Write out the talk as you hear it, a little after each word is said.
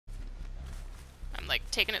like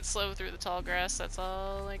taking it slow through the tall grass. That's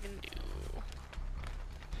all I can do.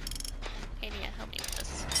 Hey Nia, help me with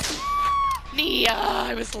this. Nia,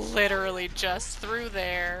 I was literally just through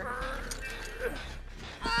there.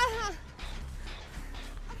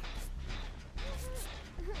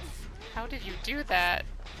 How did you do that?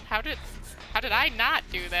 How did I not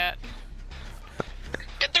do that?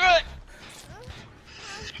 Get through it!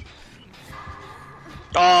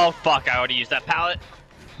 Oh fuck, I already used that pallet.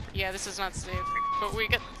 Yeah, this is not safe. But we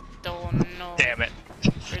get... Oh no. Damn it.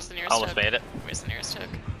 Where's the nearest Almost hook? made it. Where's the nearest hook?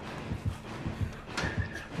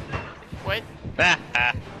 What?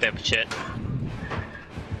 Damn shit.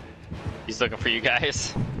 He's looking for you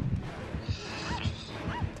guys.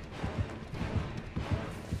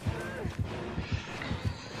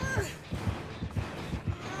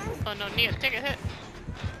 Oh no, Nia, take a hit.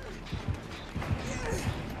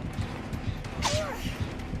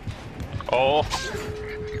 Oh.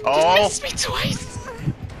 You Oh. missed me twice!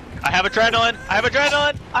 I have adrenaline! I have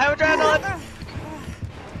adrenaline! I have adrenaline!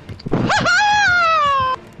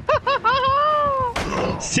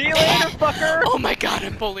 See you later, fucker! Oh my god,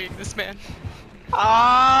 I'm bullying this man.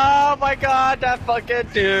 Oh my god, that fucking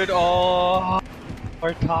dude! Oh,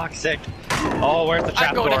 we're toxic. Oh, where's the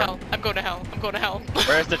trap door? I'm going to hell. I'm going to hell. I'm going to hell.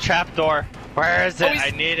 Where's the trap door? Where is it? Oh, I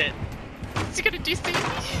need it. Is he gonna DC me?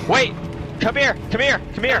 Wait! Come here! Come here!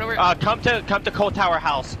 Come here! Where? Come to Cold Tower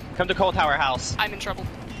House. Come to Cold Tower House. I'm in trouble.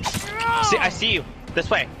 See, I see you. This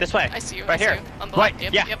way. This way. I see you. Right here. You. On the Right. left.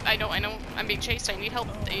 Yep, Yeah. Yep. I know. I'm being chased. I need help.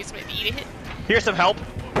 He's maybe eat a hit. Here's some help.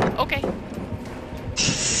 Okay.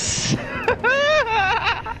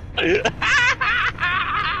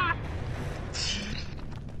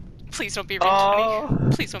 Please don't be rank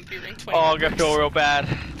 20. Please don't be rank 20. Oh, no I'm gonna perks. feel real bad.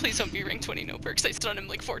 Please don't be rank 20 no perks. I stunned him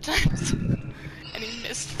like 4 times. And he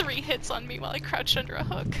missed 3 hits on me while I crouched under a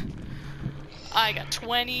hook. I got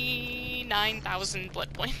 29,000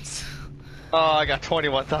 blood points. Oh, I got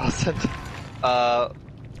 21,000.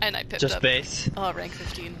 And I picked Just up. base. Oh, rank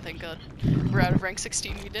 15, thank god. We're out of rank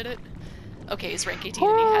 16, we did it. Okay, he's rank 18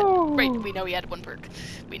 and he had... Right, we know he had 1 perk.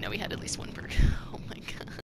 We know he had at least 1 perk. Oh my god.